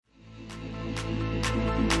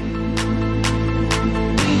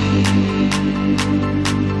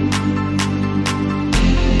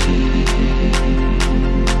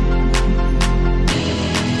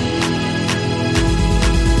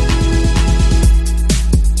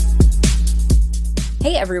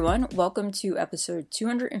everyone, welcome to episode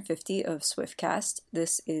 250 of Swiftcast.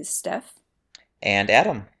 This is Steph. And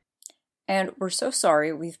Adam. And we're so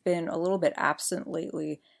sorry we've been a little bit absent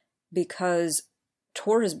lately because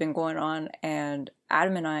tour has been going on and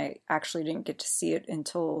Adam and I actually didn't get to see it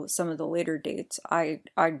until some of the later dates. I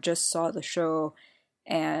just saw the show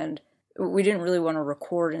and we didn't really want to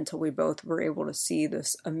record until we both were able to see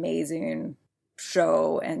this amazing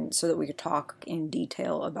show, and so that we could talk in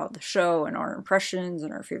detail about the show and our impressions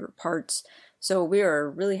and our favorite parts. So we are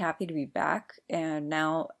really happy to be back, and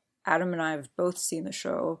now Adam and I have both seen the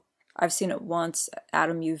show. I've seen it once.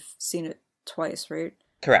 Adam, you've seen it twice, right?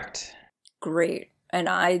 Correct. Great. And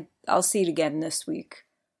I'll see it again this week.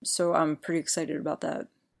 So I'm pretty excited about that.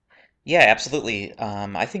 Yeah, absolutely.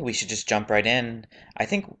 I think we should just jump right in. I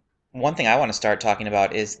think one thing I want to start talking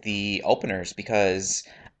about is the openers because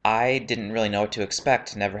I didn't really know what to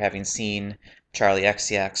expect, never having seen Charlie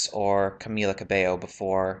XCX or Camila Cabello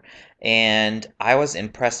before, and I was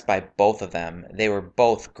impressed by both of them. They were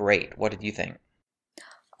both great. What did you think?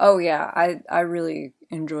 Oh yeah, I really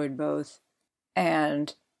enjoyed both.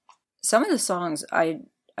 And some of the songs I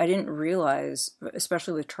didn't realize,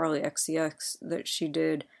 especially with Charlie XCX, that she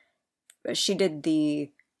did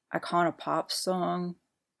the Icona Pop song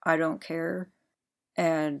I Don't Care,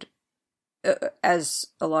 and as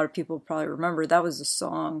a lot of people probably remember, that was a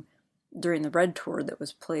song during the Red Tour that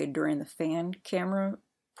was played during the fan camera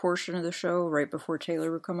portion of the show right before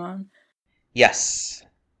Taylor would come on. Yes.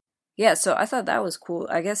 Yeah, so I thought that was cool.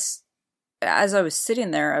 I guess as I was sitting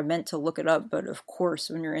there, I meant to look it up, but of course,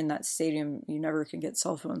 when you're in that stadium, you never can get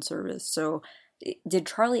cell phone service. So did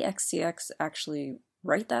Charlie XCX actually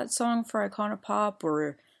write that song for Icona Pop,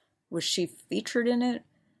 or was she featured in it?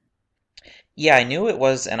 Yeah, I knew it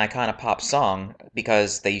was an Icona Pop song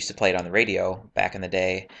because they used to play it on the radio back in the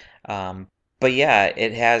day. Um, but yeah,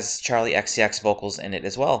 it has Charlie XCX vocals in it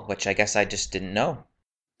as well, which I guess I just didn't know.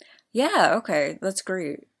 Yeah, okay, that's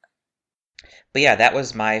great. But yeah, that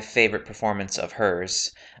was my favorite performance of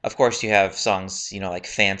hers. Of course, you have songs, like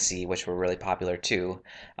Fancy, which were really popular too.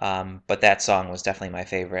 But that song was definitely my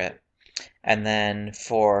favorite. And then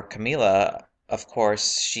for Camila, of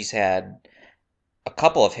course, she's had a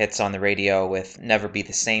couple of hits on the radio with Never Be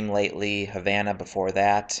the Same lately, Havana before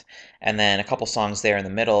that, and then a couple songs there in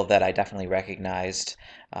the middle that I definitely recognized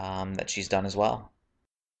that she's done as well.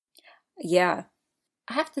 Yeah,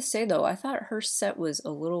 I have to say though, I thought her set was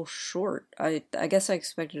a little short. I guess I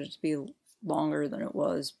expected it to be longer than it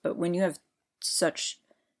was, but when you have such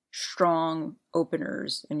strong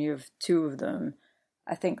openers and you have two of them,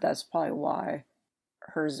 I think that's probably why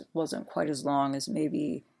hers wasn't quite as long as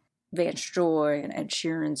maybe Vance Joy and Ed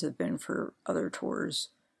Sheeran's have been for other tours.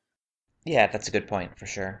 Yeah, that's a good point for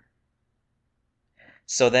sure.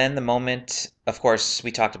 So then the moment, of course,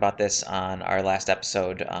 we talked about this on our last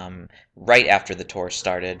episode, right after the tour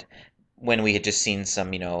started, when we had just seen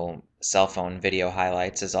some, cell phone video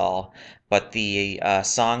highlights is all. But the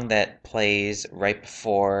song that plays right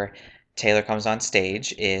before Taylor comes on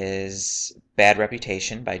stage is Bad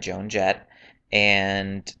Reputation by Joan Jett.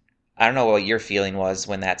 And I don't know what your feeling was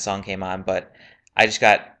when that song came on, but I just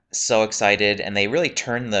got so excited, and they really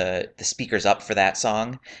turned the speakers up for that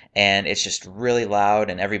song, and it's just really loud,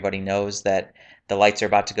 and everybody knows that the lights are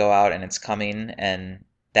about to go out and it's coming, and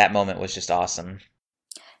that moment was just awesome.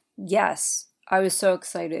 Yes, I was so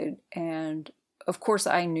excited, and of course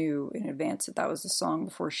I knew in advance that that was the song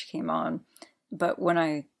before she came on, but when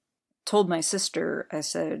I told my sister, I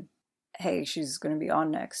said, hey, she's going to be on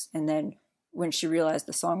next, and then when she realized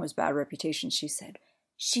the song was Bad Reputation, she said,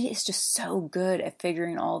 she is just so good at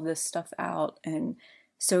figuring all this stuff out and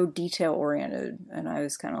so detail oriented. And I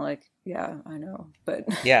was kind of like, yeah, I know, but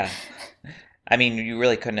Yeah, I mean, you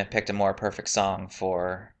really couldn't have picked a more perfect song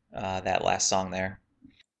for that last song there.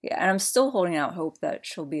 yeah, and I'm still holding out hope that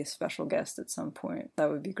she'll be a special guest at some point. That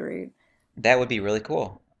would be great. That would be really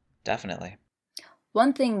cool. Definitely.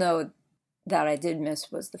 One thing though that I did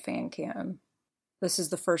miss was the fan cam. This is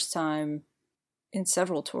the first time in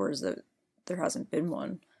several tours that there hasn't been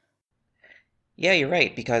one. Yeah, you're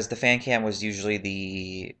right, because the fan cam was usually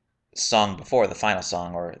the song before the final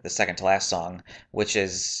song or the second to last song, which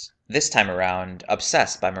is this time around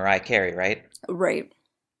Obsessed by Mariah Carey, right? Right.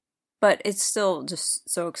 But it's still just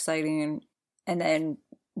so exciting. And then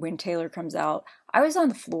when Taylor comes out, I was on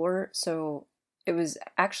the floor, so it was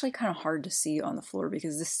actually kind of hard to see on the floor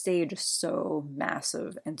because the stage is so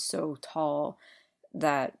massive and so tall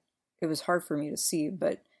that it was hard for me to see.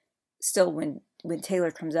 But still, when Taylor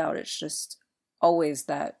comes out, it's just always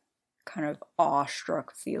that kind of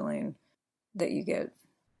awestruck feeling that you get.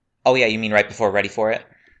 Oh yeah, you mean right before Ready for It?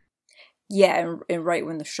 Yeah, and right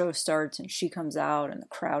when the show starts and she comes out and the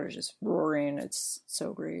crowd is just roaring, it's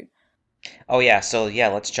so great. Oh yeah, so yeah,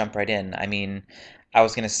 let's jump right in. I mean, I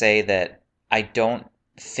was gonna say that I don't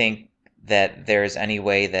think that there's any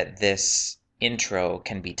way that this intro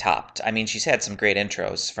can be topped. I mean, she's had some great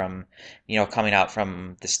intros from, coming out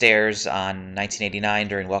from the stairs on 1989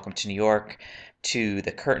 during Welcome to New York, to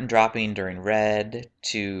the curtain dropping during Red,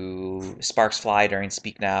 to Sparks Fly during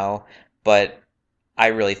Speak Now, but I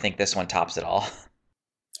really think this one tops it all.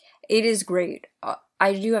 It is great.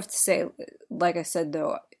 I do have to say, like I said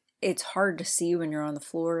though, it's hard to see when you're on the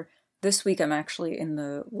floor. This week I'm actually in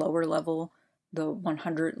the lower level, the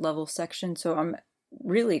 100 level section, so I'm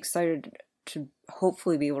really excited to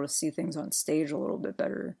hopefully be able to see things on stage a little bit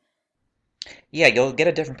better. Yeah, you'll get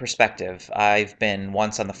a different perspective. I've been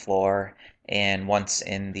once on the floor and once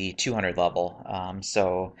in the 200 level.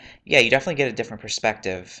 So, yeah, you definitely get a different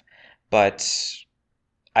perspective. But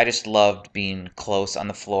I just loved being close on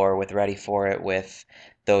the floor with Ready for It, with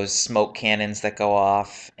those smoke cannons that go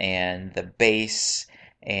off and the bass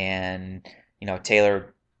and,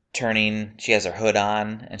 Taylor turning. She has her hood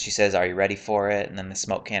on and she says, "Are you ready for it?" And then the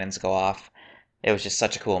smoke cannons go off. It was just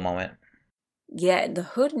such a cool moment. Yeah, the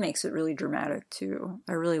hood makes it really dramatic too.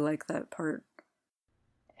 I really like that part.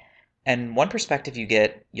 And one perspective you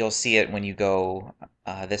get, you'll see it when you go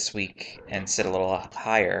this week and sit a little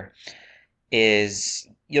higher, is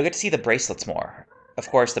you'll get to see the bracelets more. Of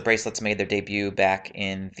course, the bracelets made their debut back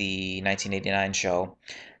in the 1989 show,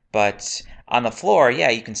 but on the floor, yeah,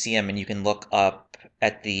 you can see them and you can look up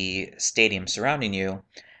at the stadium surrounding you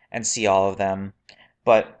and see all of them.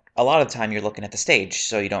 But a lot of the time, you're looking at the stage,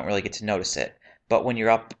 so you don't really get to notice it. But when you're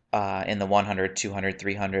up in the 100, 200,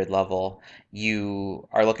 300 level, you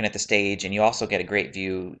are looking at the stage and you also get a great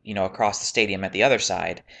view, across the stadium at the other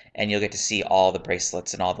side, and you'll get to see all the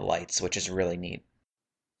bracelets and all the lights, which is really neat.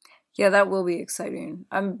 Yeah, that will be exciting.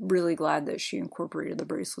 I'm really glad that she incorporated the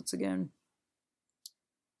bracelets again.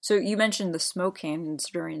 So you mentioned the smoke cannons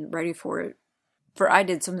during Ready for It. For I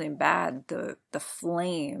Did Something Bad, the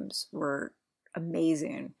flames were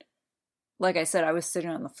amazing. Like I said, I was sitting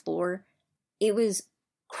on the floor. It was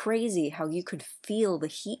crazy how you could feel the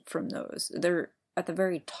heat from those. They're at the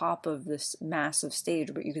very top of this massive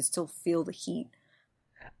stage, but you could still feel the heat.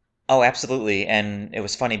 Oh, absolutely. And it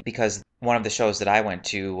was funny because one of the shows that I went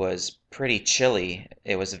to was pretty chilly.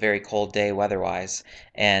 It was a very cold day weather-wise,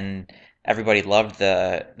 and everybody loved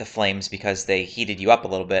the flames because they heated you up a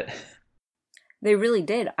little bit. They really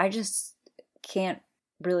did. I just can't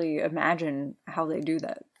really imagine how they do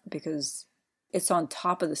that because it's on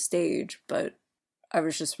top of the stage, but I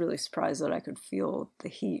was just really surprised that I could feel the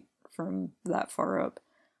heat from that far up.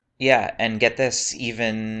 Yeah, and get this,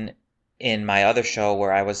 even in my other show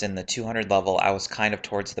where I was in the 200 level, I was kind of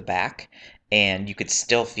towards the back, and you could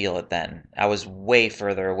still feel it then. I was way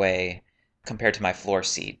further away compared to my floor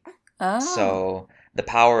seat. Oh, So the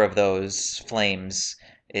power of those flames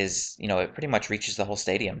is, it pretty much reaches the whole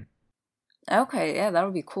stadium. okay. Yeah, that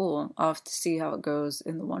would be cool. I'll have to see how it goes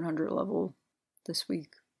in the 100 level this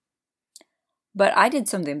week. But I Did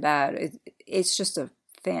Something Bad. It's just a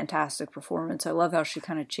fantastic performance. I love how she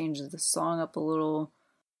kind of changes the song up a little.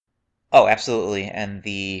 Oh, absolutely. And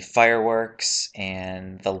the fireworks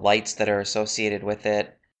and the lights that are associated with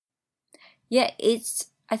it. Yeah,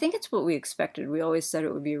 I think it's what we expected. We always said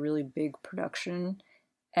it would be a really big production,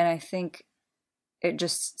 and I think it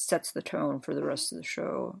just sets the tone for the rest of the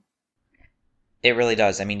show. It really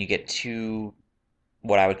does. I mean, you get two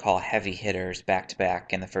what I would call heavy hitters back to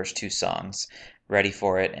back in the first two songs, Ready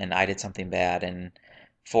for It and I Did Something Bad. And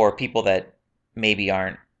for people that maybe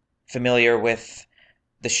aren't familiar with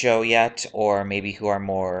the show yet, or maybe who are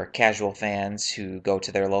more casual fans who go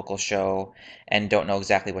to their local show and don't know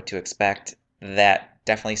exactly what to expect, that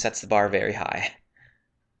definitely sets the bar very high.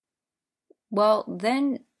 Well,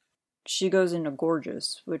 then she goes into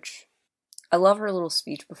Gorgeous, which I love her little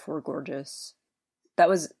speech before Gorgeous. That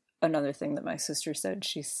was another thing that my sister said.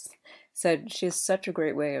 Said she has such a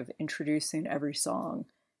great way of introducing every song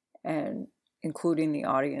and including the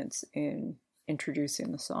audience in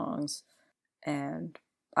introducing the songs. And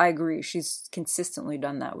I agree. She's consistently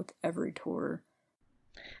done that with every tour.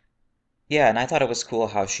 Yeah, and I thought it was cool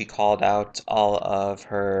how she called out all of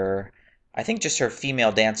her, I think just her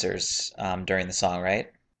female dancers during the song,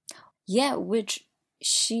 right? Yeah, which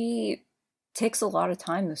she takes a lot of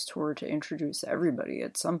time this tour to introduce everybody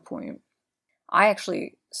at some point. I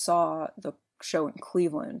actually saw the show in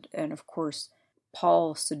Cleveland, and of course,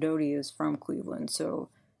 Paul Sidoti is from Cleveland, so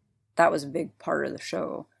that was a big part of the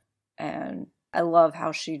show. And I love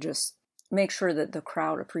how she just makes sure that the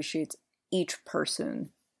crowd appreciates each person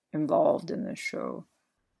involved in this show.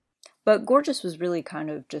 But Gorgeous was really kind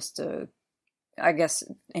of just I guess,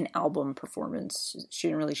 an album performance. She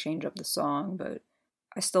didn't really change up the song, but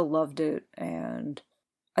I still loved it, and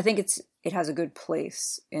I think it has a good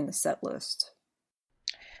place in the set list.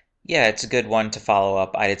 Yeah, it's a good one to follow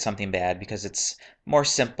up. I Did Something Bad because it's more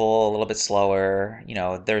simple, a little bit slower.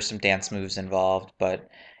 There's some dance moves involved, but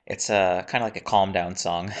it's kind of like a calm down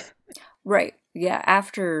song. Right. Yeah,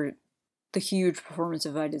 after the huge performance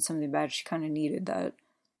of I Did Something Bad, she kind of needed that.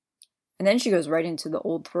 And then she goes right into the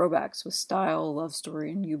old throwbacks with Style, Love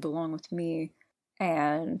Story, and You Belong With Me.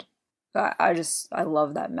 And I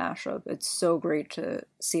love that mashup. It's so great to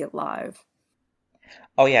see it live.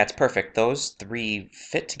 Oh yeah, it's perfect. Those three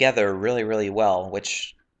fit together really, really well,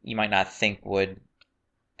 which you might not think would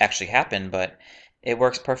actually happen, but it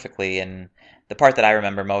works perfectly. And the part that I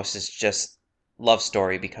remember most is just Love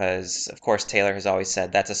Story because, of course, Taylor has always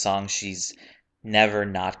said that's a song she's never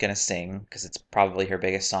not gonna sing because it's probably her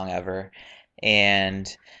biggest song ever. And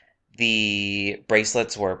the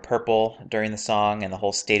bracelets were purple during the song, and the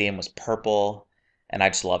whole stadium was purple, and I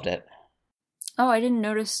just loved it. Oh, I didn't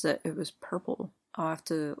notice that it was purple. I'll have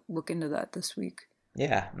to look into that this week.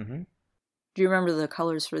 Yeah. Do you remember the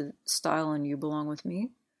colors for Style and You Belong With Me?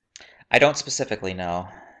 I don't specifically know.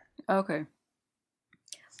 Okay.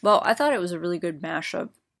 Well, I thought it was a really good mashup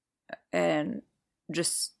and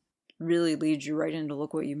just really leads you right into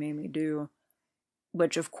Look What You Made Me Do,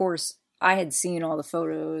 which, of course, I had seen all the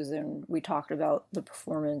photos and we talked about the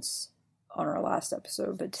performance on our last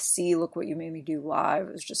episode, but to see Look What You Made Me Do live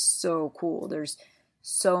was just so cool. There's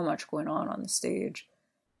so much going on the stage.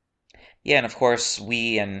 Yeah, and of course,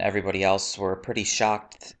 we and everybody else were pretty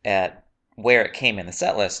shocked at where it came in the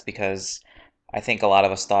set list because I think a lot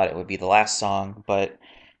of us thought it would be the last song, but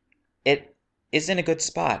it is in a good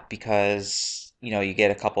spot because, you get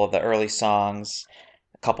a couple of the early songs,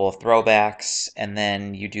 a couple of throwbacks, and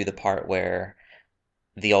then you do the part where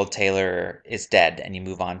the old Taylor is dead and you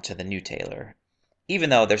move on to the new Taylor. Even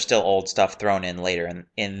though there's still old stuff thrown in later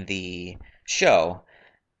in the show,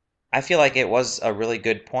 I feel like it was a really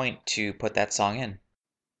good point to put that song in.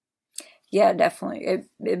 Yeah, definitely.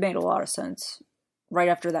 It made a lot of sense. Right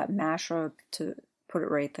after that mashup to put it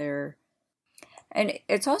right there. And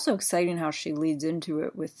it's also exciting how she leads into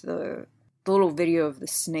it with the little video of the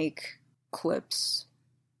snake clips.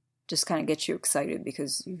 Just kind of gets you excited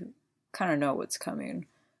because you kind of know what's coming.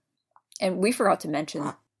 And we forgot to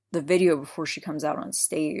mention the video before she comes out on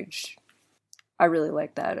stage. I really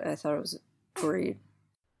liked that. I thought it was great.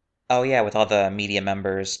 Oh yeah, with all the media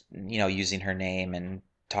members, using her name and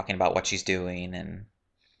talking about what she's doing and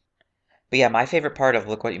but yeah, my favorite part of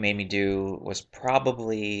Look What You Made Me Do was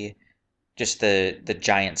probably just the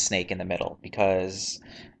giant snake in the middle because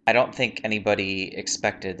I don't think anybody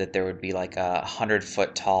expected that there would be like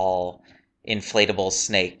 100-foot tall inflatable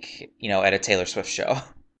snake, at a Taylor Swift show.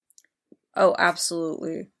 Oh,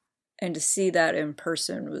 absolutely. And to see that in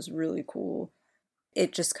person was really cool.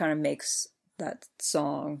 It just kind of makes that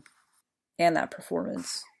song and that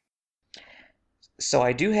performance. So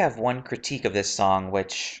I do have one critique of this song,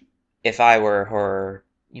 which if I were her,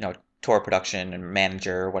 tour production and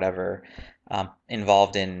manager or whatever,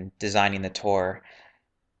 involved in designing the tour,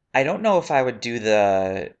 I don't know if I would do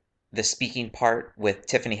the speaking part with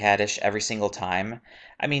Tiffany Haddish every single time.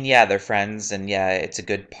 I mean, yeah, they're friends, and yeah, it's a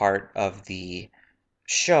good part of the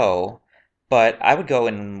show, but I would go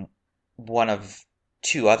in one of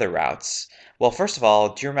two other routes. Well, first of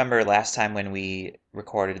all, do you remember last time when we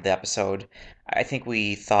recorded the episode? I think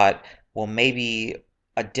we thought, well, maybe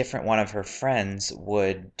a different one of her friends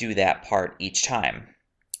would do that part each time.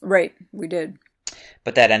 Right, we did.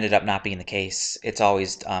 But that ended up not being the case. It's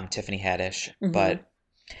always Tiffany Haddish. Mm-hmm. But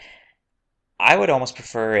I would almost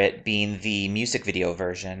prefer it being the music video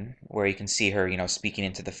version, where you can see her, speaking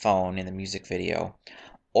into the phone in the music video.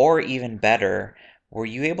 Or even better, were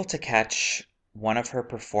you able to catch one of her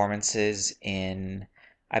performances in,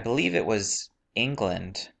 I believe it was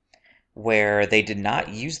England, where they did not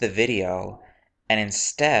use the video and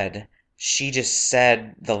instead she just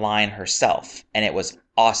said the line herself and it was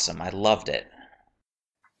awesome. I loved it.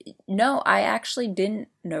 No, I actually didn't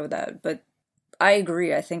know that, but I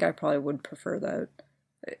agree. I think I probably would prefer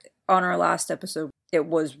that. On our last episode, it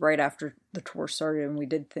was right after the tour started, and we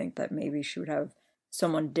did think that maybe she would have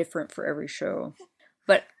someone different for every show.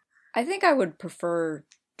 But I think I would prefer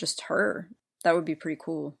just her. That would be pretty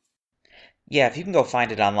cool. Yeah, if you can go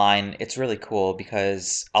find it online, it's really cool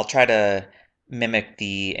because I'll try to mimic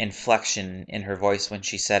the inflection in her voice when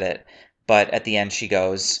she said it. But at the end, she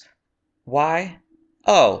goes, "Why?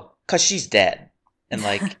 Oh, 'cause she's dead." And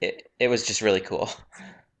like, it was just really cool.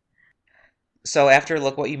 So after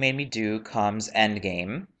Look What You Made Me Do comes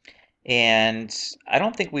Endgame. And I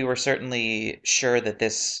don't think we were certainly sure that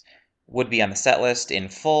this would be on the set list in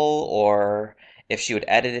full or if she would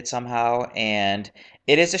edit it somehow. And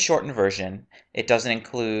it is a shortened version. It doesn't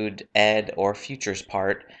include Ed or Future's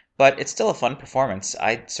part, but it's still a fun performance.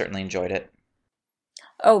 I certainly enjoyed it.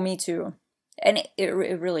 Oh, me too. And it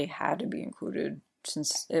really had to be included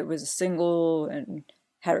since it was a single and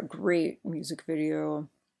had a great music video.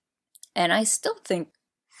 And I still think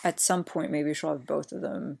at some point maybe she'll have both of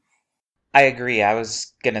them. I agree. I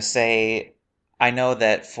was gonna say, I know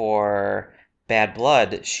that for Bad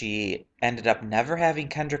Blood, she ended up never having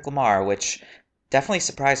Kendrick Lamar, which definitely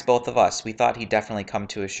surprised both of us. We thought he'd definitely come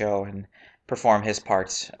to a show and perform his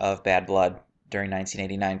part of Bad Blood during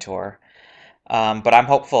 1989 tour. But I'm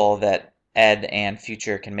hopeful that Ed and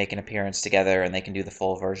Future can make an appearance together and they can do the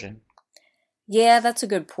full version. Yeah, that's a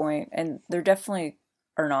good point. And there definitely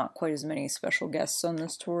are not quite as many special guests on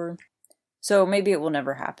this tour. So maybe it will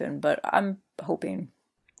never happen, but I'm hoping.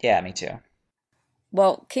 Yeah, me too.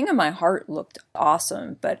 Well, King of My Heart looked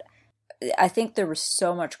awesome, but I think there was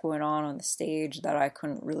so much going on the stage that I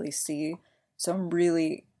couldn't really see. So I'm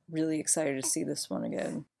really, really excited to see this one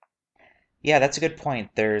again. Yeah, that's a good point.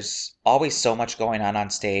 There's always so much going on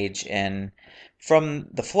stage, and from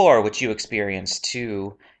the floor, which you experienced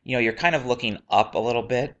too, you're kind of looking up a little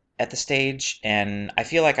bit at the stage, and I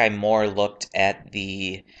feel like I more looked at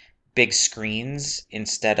the big screens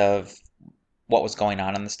instead of what was going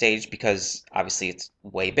on the stage because obviously it's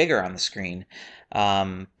way bigger on the screen.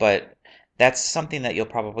 But that's something that you'll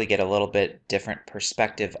probably get a little bit different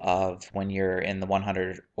perspective of when you're in the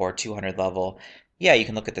 100 or 200 level. Yeah, you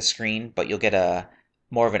can look at the screen, but you'll get a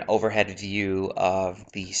more of an overhead view of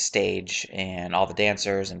the stage and all the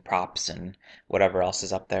dancers and props and whatever else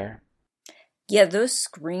is up there. Yeah, those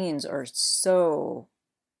screens are so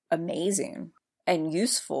amazing and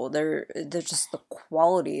useful. They're just the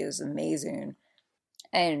quality is amazing.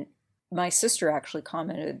 And my sister actually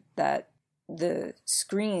commented that the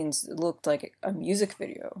screens looked like a music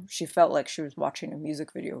video. She felt like she was watching a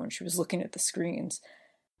music video when she was looking at the screens.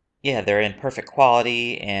 Yeah, they're in perfect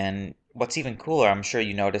quality, and what's even cooler, I'm sure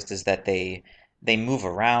you noticed, is that they move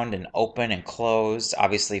around and open and close.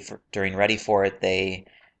 Obviously, during Ready for It, they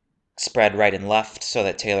spread right and left so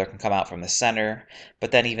that Taylor can come out from the center.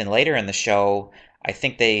 But then even later in the show, I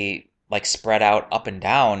think they like spread out up and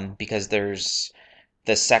down because there's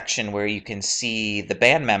the section where you can see the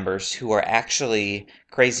band members who are actually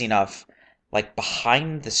crazy enough like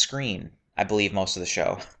behind the screen, I believe most of the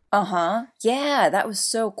show. Uh-huh. Yeah, that was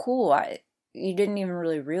so cool. I You didn't even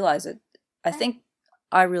really realize it. I think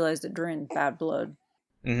I realized it during Bad Blood.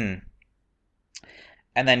 Hmm.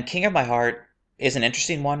 And then King of My Heart is an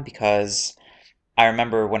interesting one because I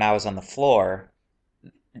remember when I was on the floor,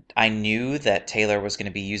 I knew that Taylor was going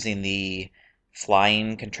to be using the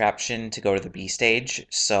flying contraption to go to the B stage.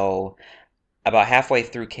 So about halfway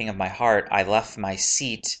through King of My Heart, I left my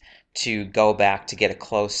seat to go back to get a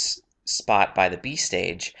close spot by the B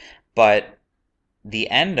stage. But the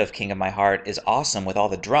end of King of My Heart is awesome with all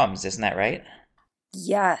the drums, isn't that right?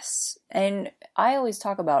 Yes. And I always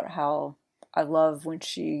talk about how I love when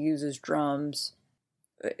she uses drums.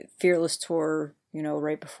 Fearless Tour,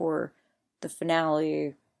 right before the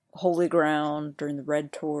finale, Holy Ground during the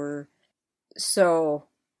Red Tour. So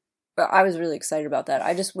I was really excited about that.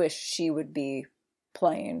 I just wish she would be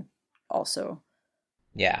playing also.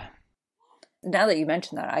 Yeah. Now that you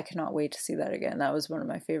mention that, I cannot wait to see that again. That was one of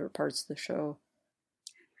my favorite parts of the show.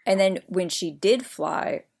 And then when she did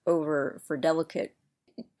fly over for Delicate,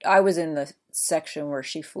 I was in the section where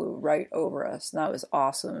she flew right over us, and that was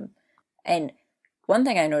awesome. And one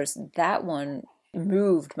thing I noticed, that one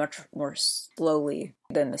moved much more slowly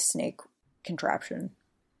than the snake contraption.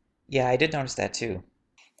 Yeah, I did notice that too.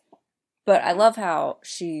 But I love how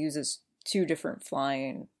she uses two different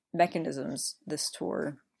flying mechanisms this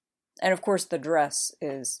tour. And of course, the dress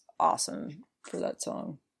is awesome for that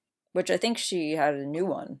song, which I think she had a new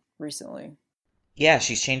one recently. Yeah,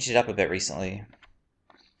 she's changed it up a bit recently.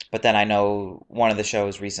 But then I know one of the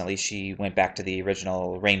shows recently she went back to the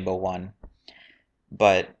original Rainbow one.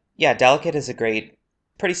 But yeah, Delicate is a great,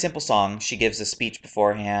 pretty simple song. She gives a speech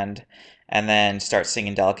beforehand and then starts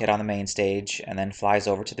singing Delicate on the main stage and then flies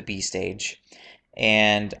over to the B stage.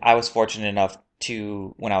 And I was fortunate enough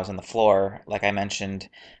to, when I was on the floor, like I mentioned,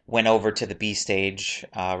 went over to the B stage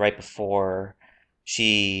right before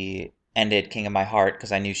she ended King of My Heart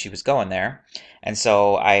because I knew she was going there. And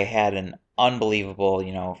so I had an unbelievable,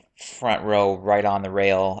 front row right on the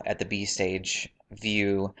rail at the B stage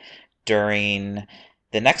view during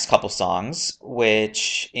the next couple songs,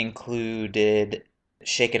 which included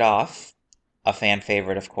Shake It Off, a fan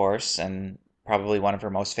favorite, of course, and probably one of her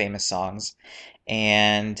most famous songs.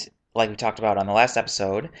 And like we talked about on the last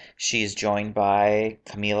episode, she's joined by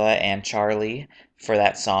Camila and Charlie for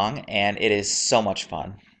that song, and it is so much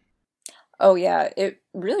fun. Oh yeah, it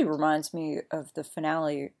really reminds me of the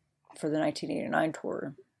finale for the 1989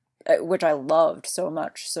 tour, which I loved so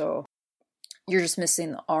much. So you're just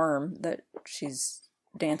missing the arm that she's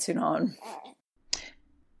dancing on.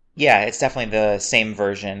 Yeah, it's definitely the same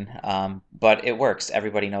version, but it works.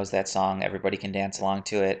 Everybody knows that song, everybody can dance along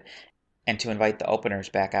to it. And to invite the openers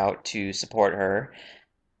back out to support her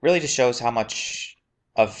really just shows how much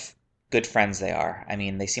of good friends they are. I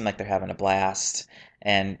mean, they seem like they're having a blast.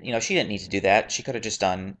 And, she didn't need to do that. She could have just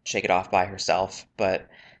done Shake It Off by herself, but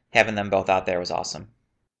having them both out there was awesome.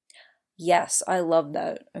 Yes, I love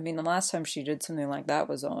that. I mean, the last time she did something like that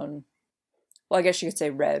was on, well, I guess you could say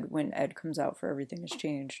Red, when Ed comes out for Everything Has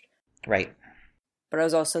Changed. Right. But I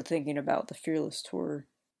was also thinking about the Fearless tour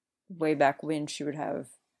way back when she would have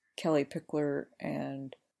Kelly Pickler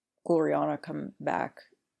and Gloriana come back.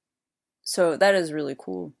 So that is really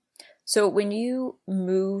cool. So when you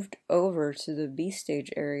moved over to the B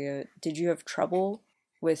stage area, did you have trouble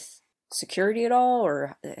with security at all,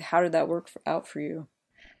 or how did that work out for you?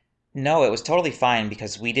 No, it was totally fine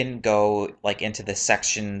because we didn't go like into the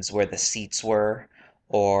sections where the seats were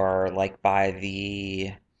or like by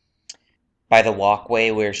the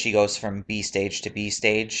walkway where she goes from B stage to B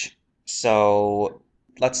stage. So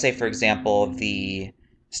let's say, for example, the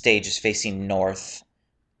stage is facing north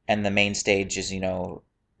and the main stage is,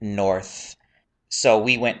 north. So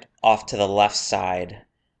we went off to the left side,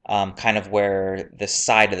 kind of where the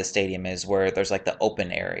side of the stadium is, where there's like the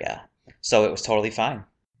open area. So it was totally fine.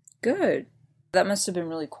 Good. That must have been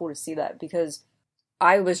really cool to see that, because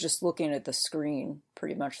I was just looking at the screen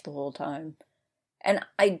pretty much the whole time. And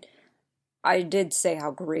I did say how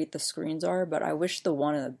great the screens are, but I wish the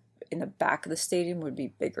one in the back of the stadium would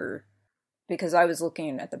be bigger, because I was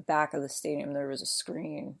looking at the back of the stadium. There was a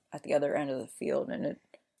screen at the other end of the field, and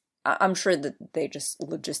I'm sure that they just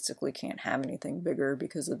logistically can't have anything bigger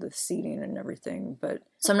because of the seating and everything, but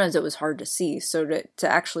sometimes it was hard to see, so to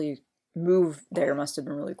actually move there must have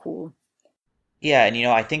been really cool. Yeah, and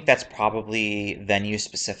I think that's probably venue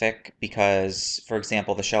specific because, for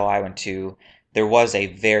example, the show I went to, there was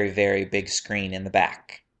a very, very big screen in the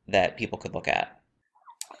back that people could look at.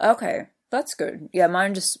 Okay, that's good. Yeah,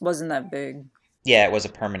 mine just wasn't that big. Yeah, it was a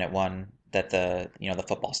permanent one that the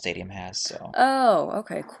football stadium has, so. Oh,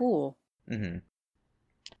 okay, cool. Hmm.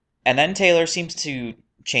 And then Taylor seems to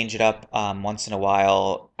change it up once in a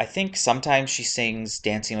while. I think sometimes she sings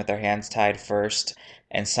Dancing with Her Hands Tied first,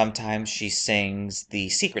 and sometimes she sings the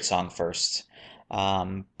secret song first.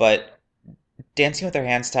 But Dancing with Her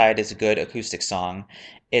Hands Tied is a good acoustic song.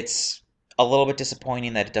 It's a little bit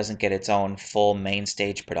disappointing that it doesn't get its own full main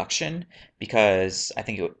stage production because I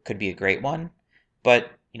think it could be a great one. But,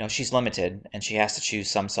 she's limited and she has to choose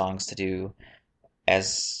some songs to do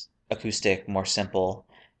as acoustic, more simple.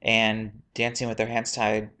 And Dancing with Her Hands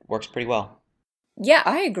Tied works pretty well. Yeah,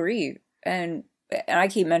 I agree. And I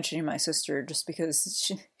keep mentioning my sister just because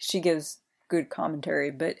she gives good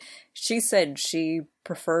commentary, but she said she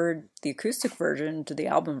preferred the acoustic version to the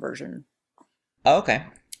album version. Oh, okay.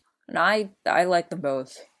 And I like them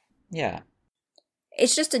both. Yeah.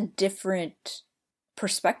 It's just a different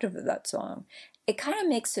perspective of that song. It kind of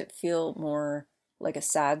makes it feel more like a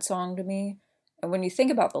sad song to me. And when you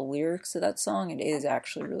think about the lyrics of that song, it is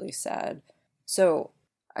actually really sad. So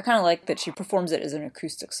I kind of like that she performs it as an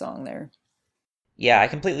acoustic song there. Yeah, I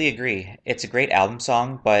completely agree. It's a great album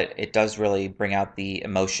song, but it does really bring out the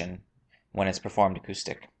emotion when it's performed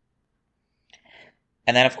acoustic.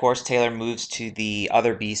 And then, of course, Taylor moves to the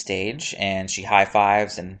other B stage and she high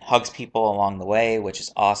fives and hugs people along the way, which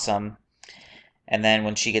is awesome. And then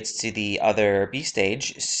when she gets to the other B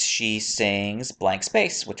stage, she sings Blank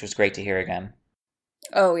Space, which was great to hear again.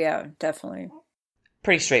 Oh, yeah, definitely.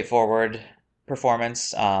 Pretty straightforward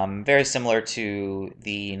performance, very similar to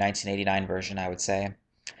the 1989 version, I would say.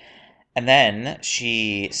 And then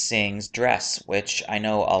she sings Dress, which I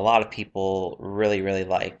know a lot of people really, really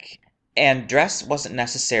like. And Dress wasn't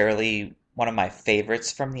necessarily one of my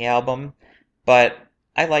favorites from the album, but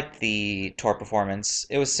I liked the tour performance.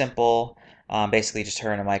 It was simple, basically just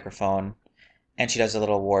her and a microphone, and she does a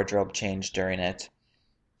little wardrobe change during it.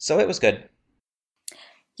 So it was good.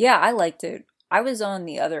 Yeah, I liked it. I was on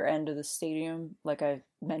the other end of the stadium, like I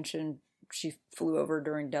mentioned. She flew over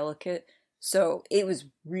during Delicate, so it was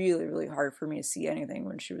really, really hard for me to see anything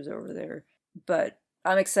when she was over there. But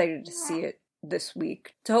I'm excited to see it this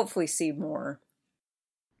week, to hopefully see more.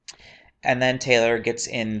 And then Taylor gets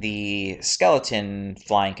in the skeleton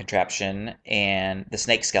flying contraption and the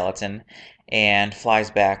snake skeleton, and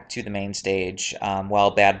flies back to the main stage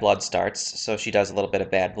while Bad Blood starts. So she does a little bit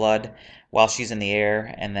of Bad Blood while she's in the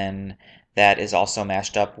air, and then that is also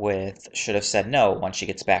mashed up with Should Have Said No once she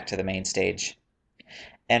gets back to the main stage.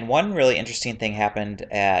 And one really interesting thing happened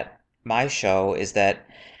at my show is that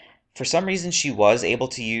for some reason she was able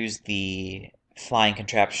to use the flying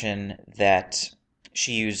contraption that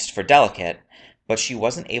she used for Delicate, but she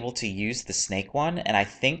wasn't able to use the snake one, and I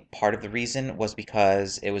think part of the reason was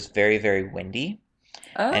because it was very, very windy,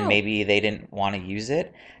 and Oh, maybe they didn't want to use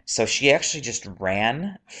it. So she actually just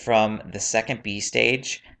ran from the second B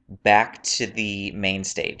stage back to the main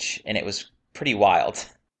stage, and it was pretty wild.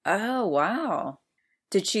 oh, wow.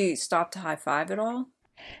 Did she stop to high five at all?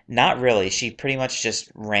 Not really. She pretty much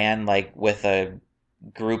just ran like with a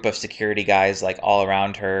group of security guys like all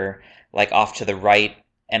around her, like off to the right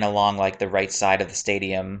and along like the right side of the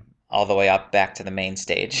stadium, all the way up back to the main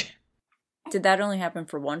stage. Did that only happen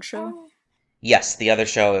for one show? Yes, the other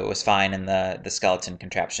show it was fine and the skeleton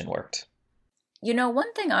contraption worked. You know,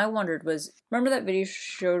 one thing I wondered was, remember that video she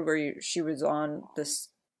showed where she was on this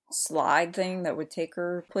slide thing that would take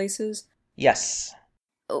her places? Yes.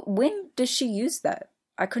 When does she use that?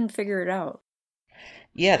 I couldn't figure it out.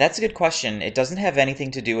 Yeah, that's a good question. It doesn't have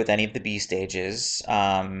anything to do with any of the B stages.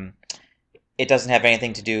 It doesn't have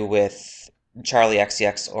anything to do with Charlie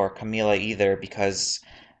XCX or Camila either, because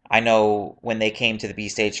I know when they came to the B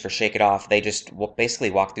stage for Shake It Off, they just basically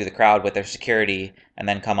walk through the crowd with their security and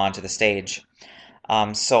then come onto the stage.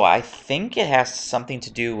 So I think it has something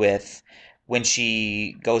to do with when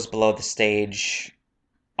she goes below the stage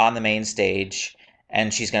on the main stage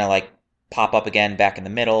and she's gonna like pop up again back in the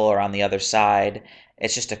middle or on the other side.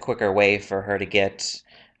 It's just a quicker way for her to get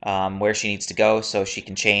where she needs to go so she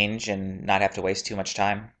can change and not have to waste too much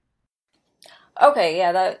time. Okay,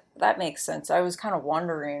 yeah, that makes sense. I was kind of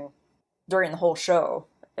wondering during the whole show,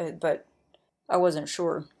 but I wasn't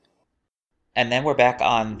sure. And then we're back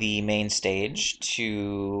on the main stage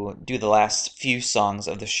to do the last few songs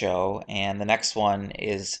of the show. And the next one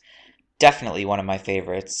is definitely one of my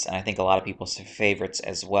favorites, and I think a lot of people's favorites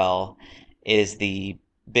as well, is the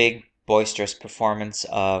big, boisterous performance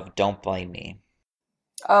of Don't Blame Me.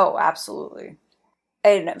 Oh, absolutely.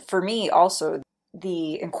 And for me, also,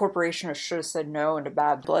 the incorporation of Should Have Said No into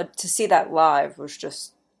Bad Blood, to see that live was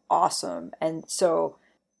just awesome. And so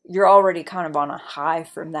you're already kind of on a high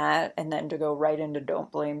from that, and then to go right into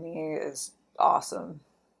Don't Blame Me is awesome.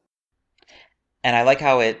 And I like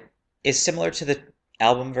how it is similar to the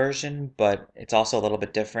album version, but it's also a little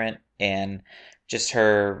bit different. And just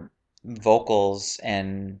her vocals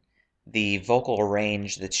and the vocal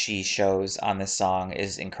range that she shows on this song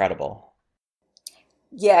is incredible.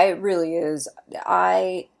 Yeah, it really is.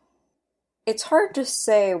 I It's hard to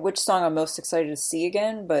say which song I'm most excited to see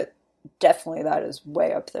again, but definitely that is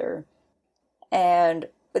way up there. And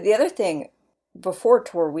but the other thing, before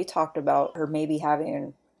tour, we talked about her maybe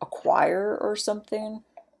having a choir or something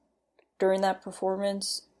during that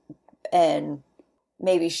performance, and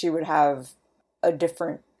maybe she would have a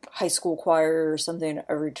different high school choir or something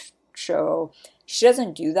every show. She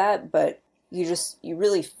doesn't do that, but you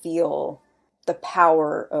really feel the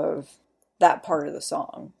power of that part of the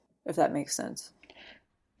song, if that makes sense.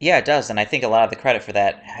 Yeah, it does, and I think a lot of the credit for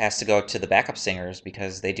that has to go to the backup singers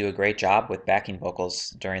because they do a great job with backing vocals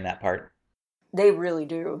during that part. They really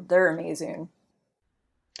do. They're amazing.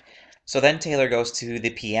 So then Taylor goes to the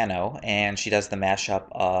piano and she does the mashup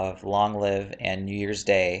of Long Live and New Year's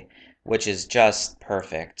Day, which is just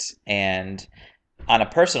perfect. And on a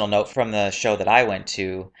personal note from the show that I went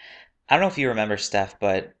to, I don't know if you remember, Steph,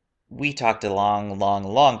 but we talked a long, long,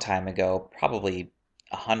 long time ago, probably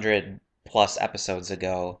 100 plus episodes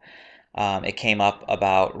ago. It came up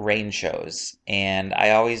about rain shows, and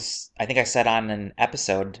I think I said on an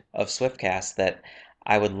episode of Swiftcast that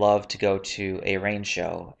I would love to go to a rain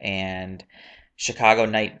show. And Chicago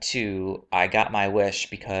Night 2, I got my wish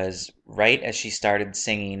because right as she started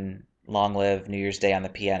singing Long Live New Year's Day on the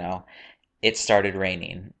piano, it started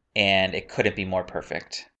raining, and it couldn't be more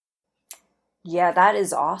perfect. Yeah, that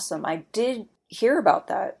is awesome. I did hear about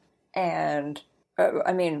that. And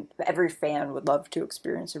I mean, every fan would love to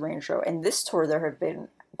experience a rain show. And this tour, there have been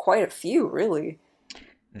quite a few, really.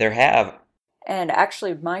 There have, And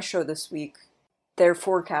actually, my show this week, they're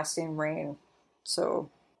forecasting rain. So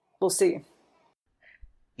we'll see.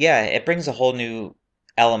 yeah, it brings a whole new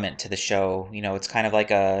element to the show. It's kind of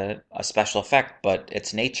like a special effect, but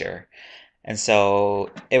it's nature. And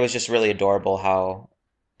so it was just really adorable how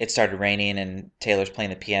it started raining and Taylor's playing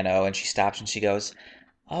the piano and she stops and she goes,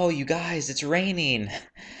 "Oh, you guys, it's raining."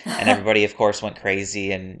 And everybody, of course, went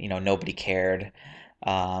crazy and, nobody cared.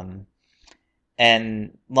 Um,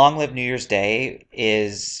 And Long Live New Year's Day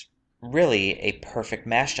is really a perfect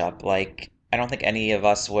mashup. Like, I don't think any of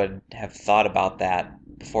us would have thought about that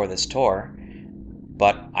before this tour,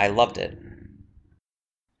 but I loved it.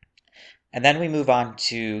 And then we move on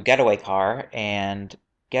to Getaway Car, and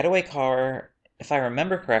Getaway Car, if I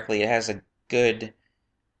remember correctly, it has a good.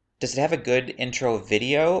 Does it have a good intro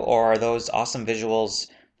video, or are those awesome visuals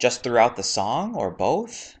just throughout the song, or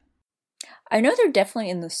both? I know they're definitely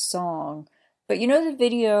in the song, but you know the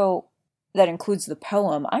video that includes the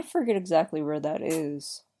poem? I forget exactly where that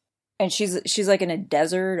is. And she's like in a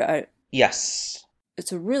desert. Yes.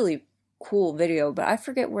 It's a really cool video, but I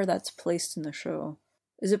forget where that's placed in the show.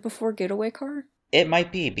 Is it before Getaway Car? It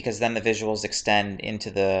might be, because then the visuals extend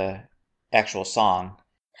into the actual song.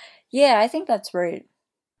 Yeah, I think that's right.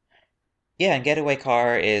 Yeah, and Getaway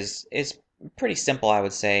Car is pretty simple, I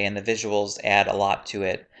would say, and the visuals add a lot to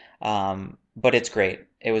it. But it's great.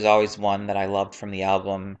 It was always one that I loved from the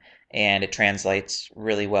album, and it translates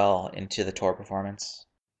really well into the tour performance.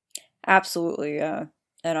 Absolutely, yeah.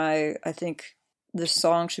 And I think this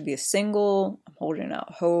song should be a single. I'm holding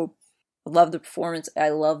out hope. I love the performance. I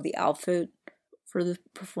love the outfit for the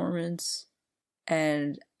performance.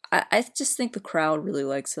 And I just think the crowd really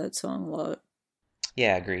likes that song a lot.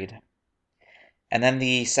 Yeah, agreed. And then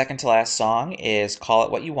the second to last song is Call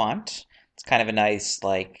It What You Want. It's kind of a nice,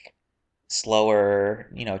 like,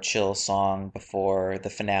 slower, chill song before the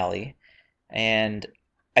finale. And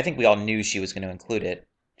I think we all knew she was going to include it.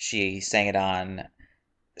 She sang it on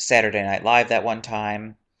Saturday Night Live that one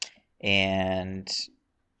time, and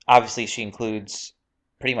obviously she includes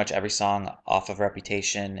pretty much every song off of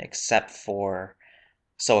Reputation except for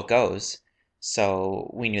So It Goes. So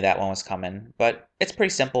we knew that one was coming, but it's pretty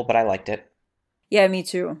simple, but I liked it. Yeah, me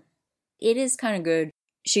too. It is kind of good.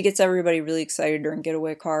 She gets everybody really excited during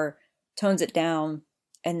Getaway Car, tones it down,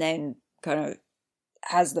 and then kind of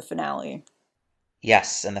has the finale.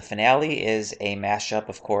 Yes, and the finale is a mashup,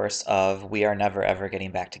 of course, of We Are Never Ever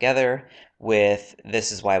Getting Back Together with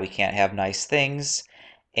This Is Why We Can't Have Nice Things.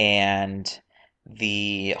 And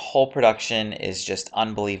the whole production is just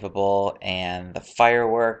unbelievable, and the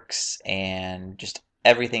fireworks and just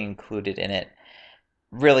everything included in it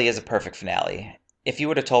really is a perfect finale. If you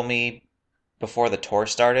would have told me before the tour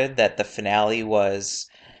started that the finale was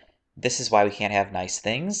This Is Why We Can't Have Nice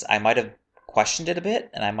Things, I might have questioned it a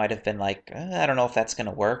bit, and I might have been like, I don't know if that's going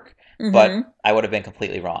to work, but Mm-hmm. I would have been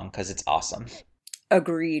completely wrong because it's awesome.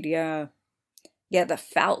 Agreed, yeah. Yeah, the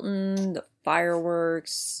fountain, the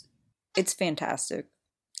fireworks, it's fantastic.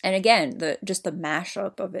 And again, the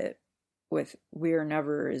mashup of it with We're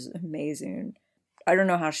Never is amazing. I don't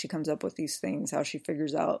know how she comes up with these things, how she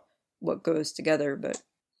figures out what goes together, but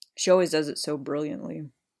she always does it so brilliantly.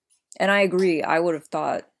 And I agree, I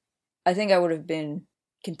think I would have been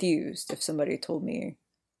confused if somebody told me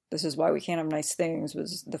This Is Why We Can't Have Nice Things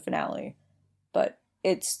was the finale. But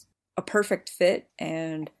it's a perfect fit,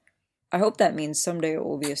 and I hope that means someday it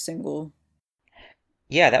will be a single.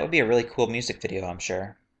 Yeah, that would be a really cool music video, I'm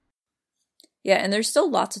sure. Yeah, and there's still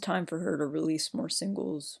lots of time for her to release more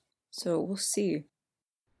singles. So we'll see.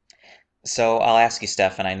 So I'll ask you,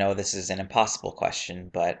 Steph, and I know this is an impossible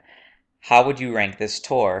question, but how would you rank this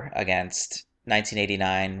tour against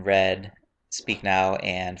 1989, Red, Speak Now,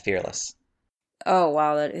 and Fearless? Oh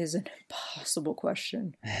wow, that is an impossible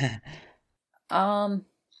question. Um,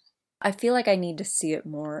 I feel like I need to see it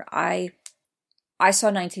more. I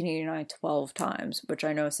saw 1989 12 times, which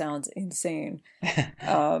I know sounds insane.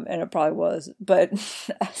 And it probably was. But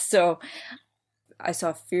so I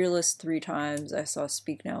saw Fearless 3 times. I saw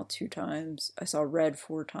Speak Now 2 times. I saw Red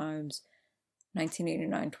 4 times.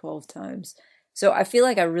 1989 12 times. So I feel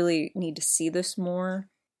like I really need to see this more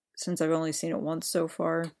since I've only seen it once so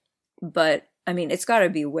far. But I mean, it's got to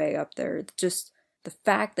be way up there. It's just the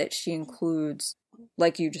fact that she includes,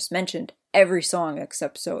 like you just mentioned, every song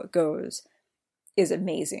except So It Goes is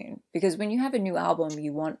amazing. Because when you have a new album,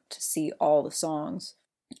 you want to see all the songs.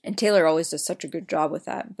 And Taylor always does such a good job with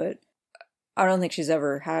that, but I don't think she's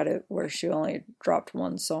ever had it where she only dropped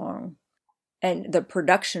one song. And the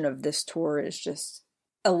production of this tour is just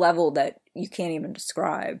a level that you can't even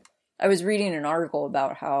describe. I was reading an article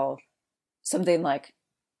about how something like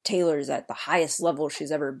Taylor's at the highest level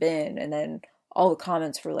she's ever been, and then all the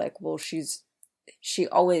comments were like, well, she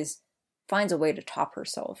always finds a way to top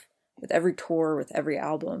herself with every tour, with every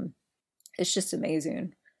album. It's just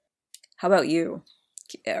amazing. How about you?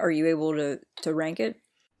 Are you able to rank it?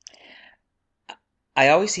 I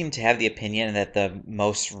always seem to have the opinion that the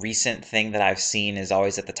most recent thing that I've seen is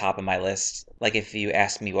always at the top of my list. Like if you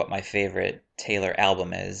asked me what my favorite Taylor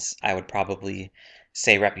album is, I would probably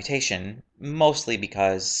say Reputation, mostly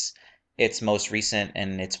because it's most recent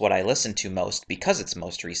and it's what I listen to most because it's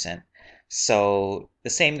most recent. So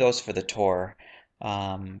the same goes for the tour.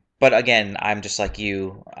 But again, I'm just like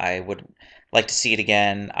you. I would like to see it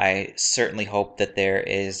again. I certainly hope that there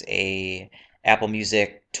is a Apple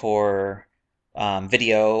Music tour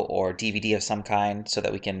video or DVD of some kind so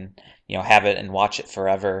that we can, have it and watch it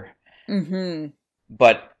forever. Mm-hmm.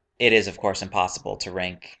 But it is, of course, impossible to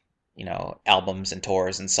rank, albums and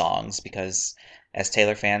tours and songs because as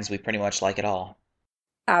Taylor fans, we pretty much like it all.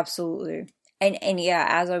 Absolutely. And yeah,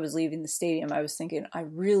 as I was leaving the stadium, I was thinking, I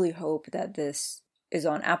really hope that this is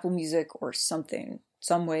on Apple Music or something,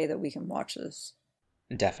 some way that we can watch this.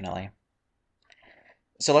 Definitely.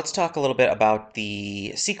 So let's talk a little bit about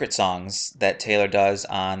the secret songs that Taylor does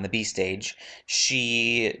on the B stage.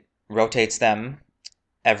 She rotates them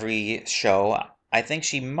every show. I think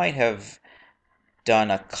she might have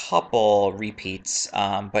done a couple repeats,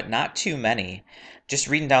 but not too many. Just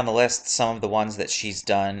reading down the list, some of the ones that she's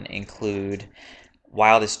done include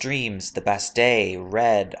Wildest Dreams, The Best Day,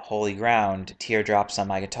 Red, Holy Ground, Teardrops on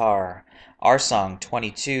My Guitar, Our Song,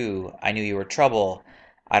 22, I Knew You Were Trouble,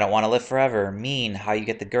 I Don't Want to Live Forever, Mean, How You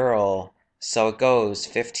Get the Girl, So It Goes,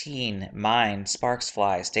 15, Mine, Sparks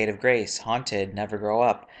Fly, State of Grace, Haunted, Never Grow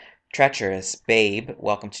Up, Treacherous, Babe,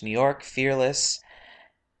 Welcome to New York, Fearless,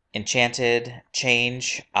 Enchanted,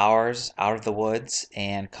 Change, Ours, Out of the Woods,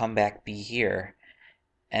 and Come Back Be Here.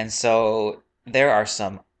 And so there are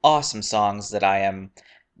some awesome songs that I am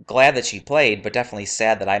glad that she played, but definitely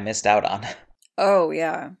sad that I missed out on. Oh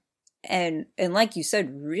yeah. And like you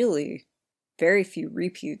said, really very few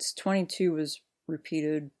repeats. 22 was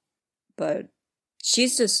repeated, but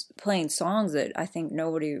she's just playing songs that I think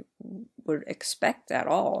nobody would expect at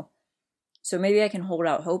all. So maybe I can hold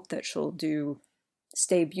out hope that she'll do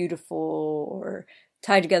Stay Beautiful or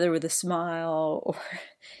Tied Together with a Smile or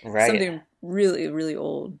Right. something really, really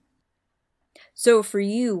old. So for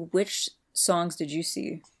you, which songs did you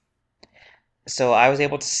see? So I was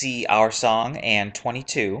able to see Our Song and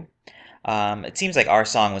 22. It seems like Our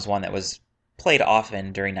Song was one that was played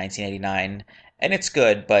often during 1989, and it's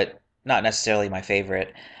good, but not necessarily my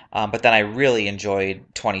favorite. But then I really enjoyed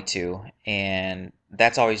 22, and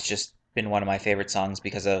that's always just been one of my favorite songs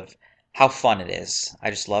because of how fun it is. I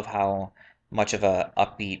just love how much of a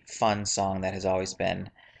upbeat, fun song that has always been.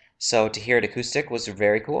 So to hear it acoustic was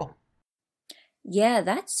very cool. Yeah,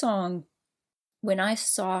 that song, when I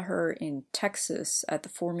saw her in Texas at the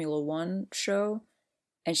Formula One show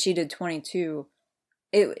and she did 22,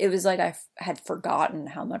 it was like had forgotten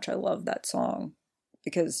how much I loved that song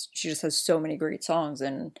because she just has so many great songs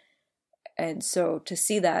and so to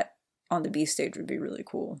see that on the B stage would be really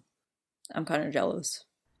cool. I'm kind of jealous.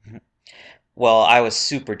 Well, I was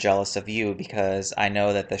super jealous of you because I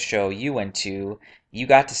know that the show you went to, you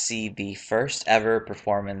got to see the first ever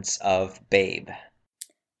performance of Babe.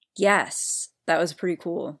 Yes, that was pretty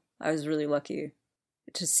cool. I was really lucky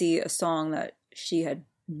to see a song that she had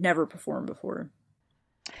never performed before.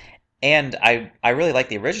 And I really like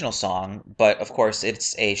the original song, but of course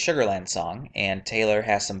it's a Sugarland song, and Taylor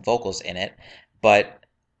has some vocals in it, but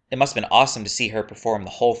it must have been awesome to see her perform the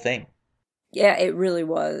whole thing. Yeah, it really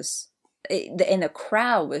was. And the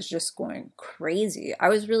crowd was just going crazy. I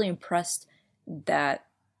was really impressed that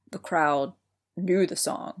the crowd knew the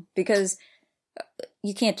song because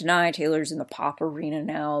you can't deny Taylor's in the pop arena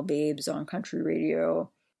now, Babes on country radio.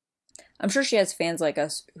 I'm sure she has fans like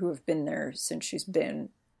us who have been there since she's been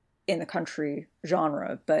in the country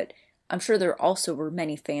genre, but I'm sure there also were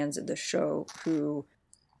many fans of the show who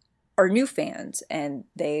are new fans and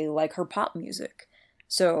they like her pop music.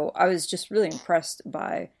 So I was just really impressed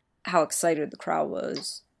by how excited the crowd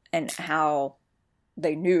was and how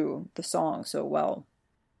they knew the song so well.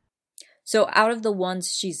 So out of the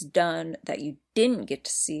ones she's done that you didn't get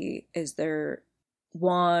to see, is there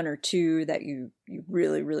one or two that you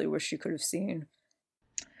really, really wish you could have seen?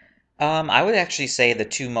 I would actually say the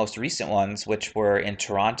two most recent ones, which were in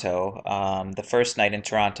Toronto. The first night in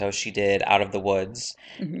Toronto, she did Out of the Woods,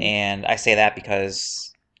 Mm-hmm. and I say that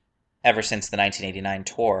because ever since the 1989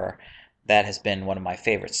 tour, that has been one of my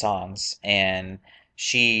favorite songs. And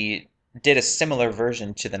she did a similar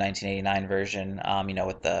version to the 1989 version,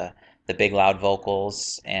 with the big loud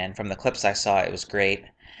vocals. And from the clips I saw, it was great.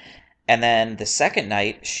 And then the second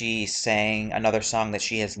night, she sang another song that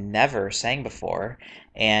she has never sang before,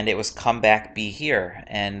 and it was Come Back Be Here.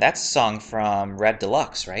 And that's a song from Red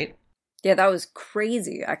Deluxe, right? Yeah, that was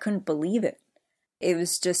crazy. I couldn't believe it. It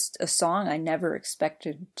was just a song I never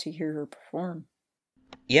expected to hear her perform.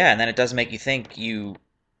 Yeah, and then it does make you think you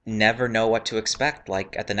never know what to expect.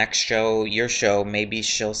 Like at the next show, your show, maybe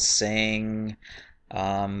she'll sing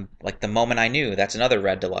Like The Moment I Knew. That's another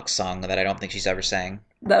Red Deluxe song that I don't think she's ever sang.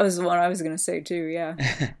 That was the one I was going to say too, yeah.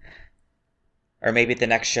 Or maybe at the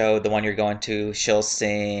next show, the one you're going to, she'll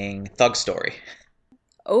sing Thug Story.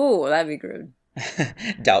 Oh, that'd be good.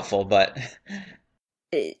 Doubtful, but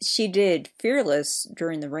She did Fearless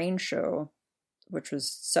during the Rain show, which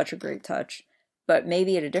was such a great touch. But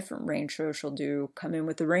maybe at a different Rain show, she'll do Come In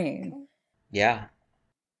With the Rain. yeah.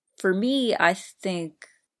 For me, I think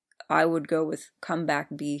I would go with Come Back,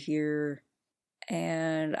 Be Here.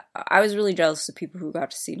 And I was really jealous of people who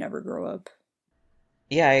got to see Never Grow Up.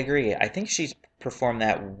 Yeah, I agree. I think she's performed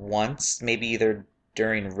that once, maybe either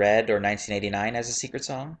during Red or 1989 as a secret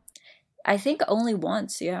song. I think only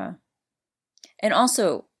once, yeah. And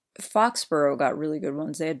also, Foxborough got really good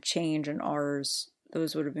ones. They had Change and Ours.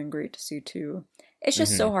 Those would have been great to see too. It's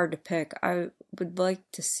just so hard to pick. I would like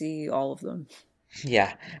to see all of them.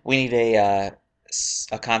 Yeah, we need a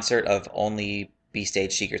concert of only B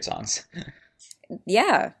stage secret songs.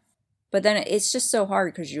 Yeah, but then it's just so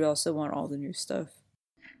hard because you also want all the new stuff.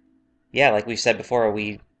 Yeah, like we've said before,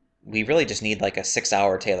 we really just need like a 6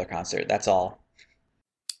 hour Taylor concert. That's all.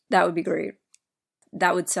 That would be great.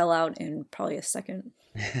 That would sell out in probably a second.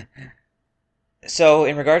 So,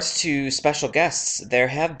 in regards to special guests, there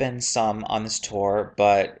have been some on this tour,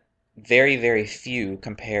 but very, very few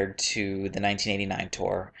compared to the 1989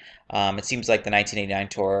 tour. It seems like the 1989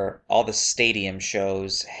 tour, all the stadium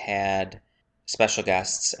shows had special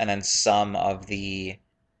guests, and then some of the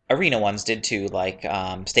arena ones did too, like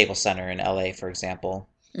Staples Center in LA, for example.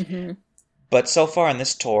 Mm-hmm. But so far on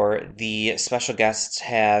this tour, the special guests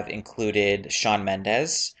have included Shawn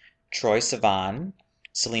Mendes, Troye Sivan,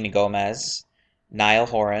 Selena Gomez, Niall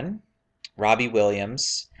Horan, Robbie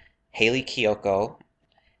Williams, Haley Kiyoko,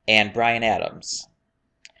 and Bryan Adams.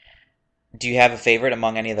 Do you have a favorite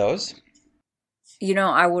among any of those? You know,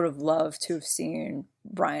 I would have loved to have seen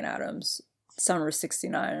Bryan Adams, Summer of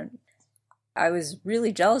 '69. I was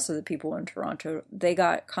really jealous of the people in Toronto. They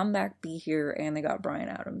got Come Back, Be Here, and they got Bryan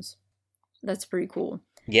Adams. That's pretty cool.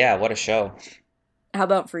 Yeah, what a show. How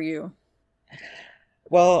about for you?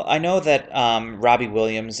 Well, I know that Robbie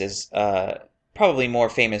Williams is probably more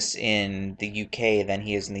famous in the UK than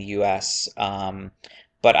he is in the US.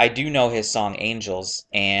 But I do know his song Angels,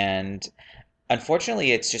 and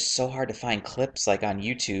unfortunately, it's just so hard to find clips like on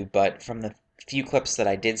YouTube. But from the few clips that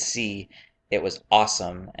I did see, it was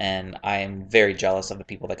awesome, and I am very jealous of the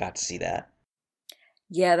people that got to see that.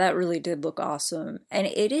 Yeah, that really did look awesome. And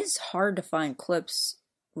it is hard to find clips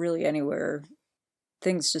really anywhere.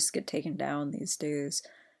 Things just get taken down these days.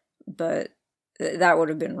 But that would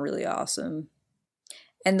have been really awesome.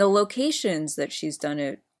 And the locations that she's done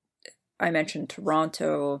it, I mentioned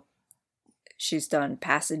Toronto, she's done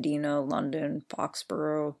Pasadena, London,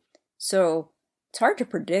 Foxborough. So it's hard to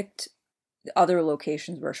predict other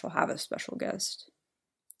locations where she'll have a special guest.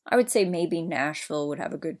 I would say maybe Nashville would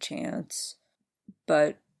have a good chance,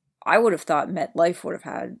 but I would have thought MetLife would have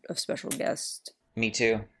had a special guest. Me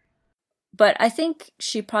too. But I think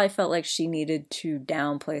she probably felt like she needed to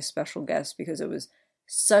downplay a special guest because it was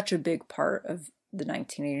such a big part of the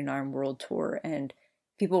 1989 World Tour, and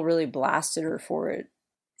people really blasted her for it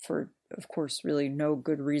for, of course, really no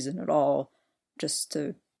good reason at all, just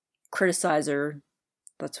to criticize her.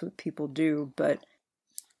 That's what people do, but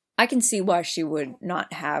I can see why she would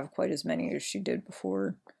not have quite as many as she did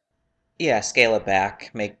before. Yeah, scale it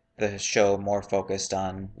back, make the show more focused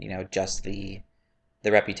on, just the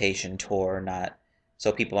Reputation tour, not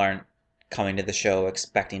so people aren't coming to the show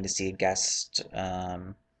expecting to see a guest.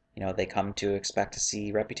 They come to expect to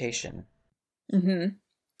see Reputation. Mm-hmm.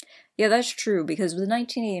 Yeah, that's true, because with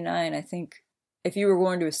 1989, I think if you were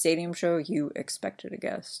going to a stadium show, you expected a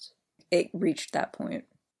guest. It reached that point.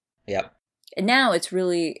 Yep. And now it's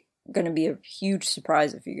really going to be a huge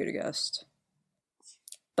surprise if you get a guest.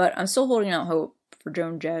 But I'm still holding out hope for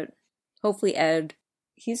Joan Jett. Hopefully Ed,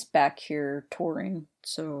 he's back here touring,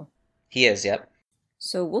 so... He is, yep.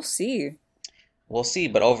 So we'll see. We'll see,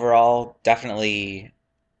 but overall, definitely,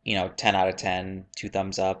 10 out of 10, 2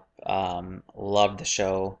 thumbs up. Loved the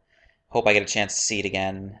show. Hope I get a chance to see it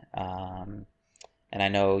again. And I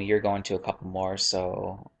know you're going to a couple more,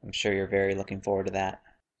 so I'm sure you're very looking forward to that.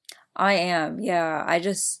 I am, yeah.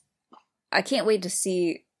 I can't wait to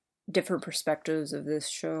see different perspectives of this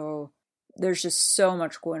show. There's just so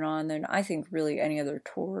much going on than I think really any other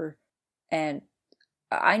tour. And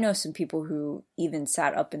I know some people who even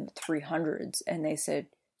sat up in the 300s and they said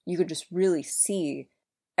you could just really see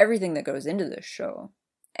everything that goes into this show.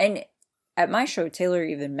 And at my show, Taylor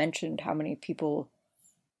even mentioned how many people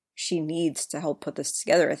she needs to help put this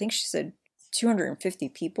together. I think she said 250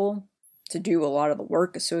 people. to do a lot of the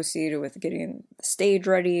work associated with getting the stage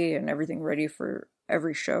ready and everything ready for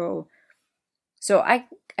every show. So I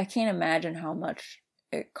can't imagine how much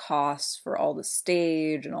it costs for all the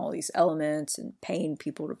stage and all these elements and paying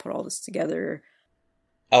people to put all this together.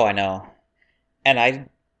 Oh, I know. And I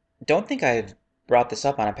don't think I've brought this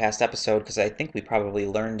up on a past episode because I think we probably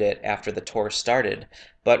learned it after the tour started.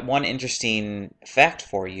 But one interesting fact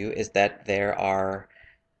for you is that there are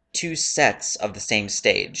two sets of the same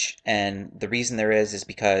stage. And the reason there is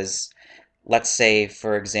because, let's say,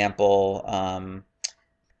 for example,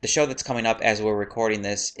 the show that's coming up as we're recording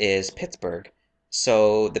this is Pittsburgh.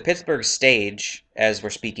 So the Pittsburgh stage, as we're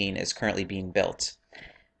speaking, is currently being built.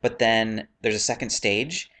 But then there's a second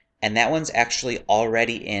stage, and that one's actually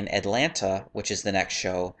already in Atlanta, which is the next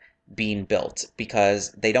show, being built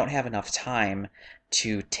because they don't have enough time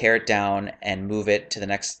to tear it down and move it to the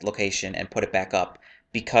next location and put it back up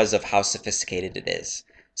because of how sophisticated it is.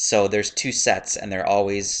 So there's two sets, and they're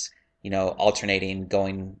always, alternating,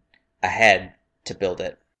 going ahead to build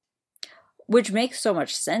it. Which makes so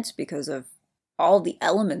much sense because of all the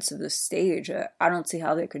elements of the stage. I don't see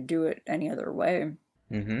how they could do it any other way.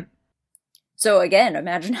 Mm-hmm. So again,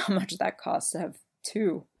 imagine how much that costs to have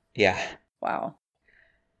two. Yeah. Wow.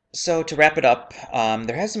 So to wrap it up,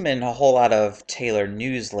 there hasn't been a whole lot of Taylor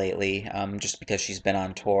news lately, just because she's been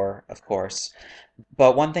on tour, of course.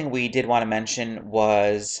 But one thing we did want to mention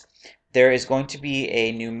was there is going to be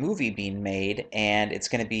a new movie being made, and it's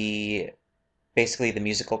going to be basically the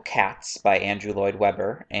musical Cats by Andrew Lloyd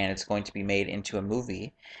Webber, and it's going to be made into a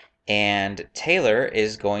movie. And Taylor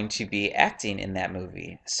is going to be acting in that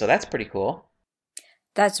movie. So that's pretty cool.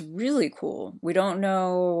 That's really cool. We don't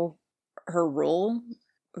know her role,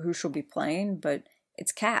 who she'll be playing, but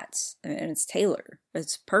it's Cats, and it's Taylor.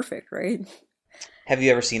 It's perfect, right? Have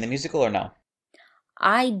you ever seen the musical or no?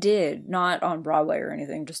 I did, not on Broadway or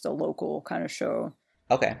anything, just a local kind of show.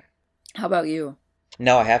 Okay. How about you?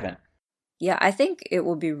 No, I haven't. Yeah, I think it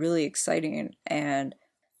will be really exciting. And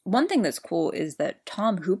one thing that's cool is that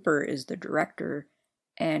Tom Hooper is the director,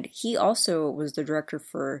 and he also was the director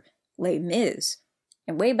for Les Mis.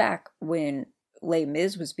 And way back when Les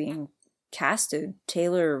Mis was being casted,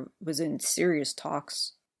 Taylor was in serious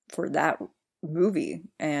talks for that movie.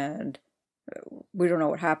 And we don't know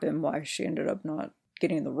what happened, why she ended up not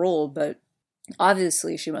getting the role, but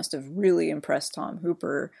obviously she must have really impressed Tom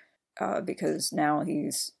Hooper because now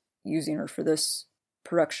he's using her for this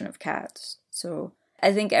production of Cats. So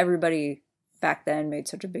I think everybody back then made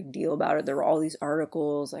such a big deal about it. There were all these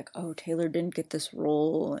articles like, oh, Taylor didn't get this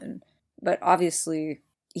role. But obviously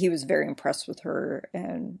he was very impressed with her,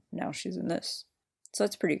 and now she's in this. So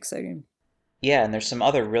it's pretty exciting. Yeah, and there's some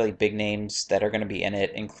other really big names that are going to be in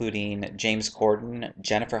it, including James Corden,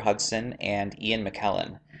 Jennifer Hudson, and Ian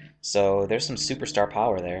McKellen. So there's some superstar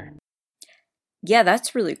power there. Yeah,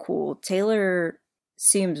 that's really cool. Taylor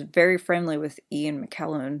seems very friendly with Ian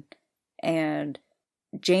McKellen, and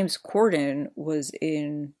James Corden was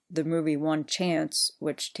in the movie One Chance,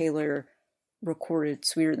 which Taylor recorded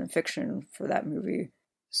Sweeter Than Fiction for that movie.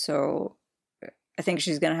 So I think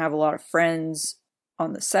she's going to have a lot of friends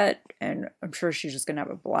on the set, and I'm sure she's just going to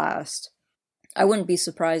have a blast. I wouldn't be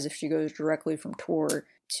surprised if she goes directly from tour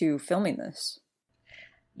to filming this.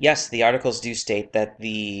 Yes, the articles do state that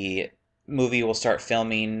the movie will start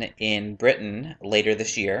filming in Britain later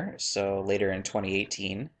this year, so later in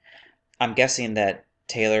 2018. I'm guessing that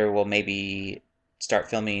Taylor will maybe start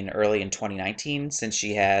filming early in 2019 since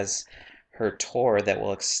she has her tour that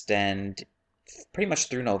will extend pretty much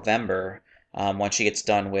through November once she gets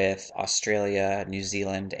done with Australia, New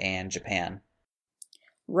Zealand, and Japan.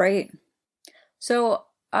 Right. So,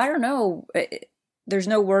 I don't know. There's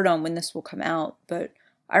no word on when this will come out, but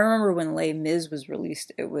I remember when Les Mis was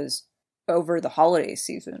released, it was over the holiday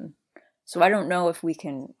season. So I don't know if we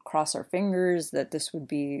can cross our fingers that this would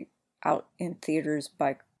be out in theaters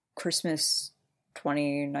by Christmas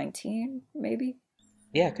 2019, maybe?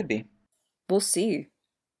 Yeah, it could be. We'll see.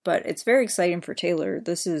 But it's very exciting for Taylor.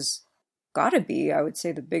 This is gotta be, I would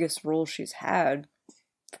say, the biggest role she's had.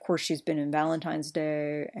 Of course, she's been in Valentine's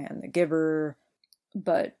Day and The Giver,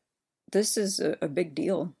 but this is a big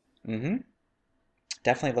deal. Mm-hmm.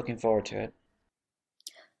 Definitely looking forward to it.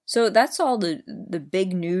 So that's all the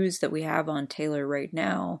big news that we have on Taylor right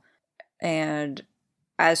now. And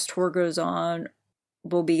as tour goes on,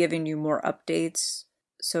 we'll be giving you more updates.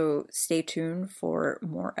 So stay tuned for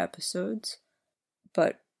more episodes.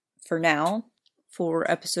 But for now, for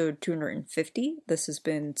episode 250, this has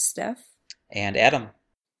been Steph. And Adam.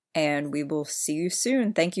 And we will see you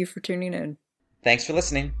soon. Thank you for tuning in. Thanks for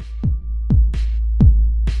listening.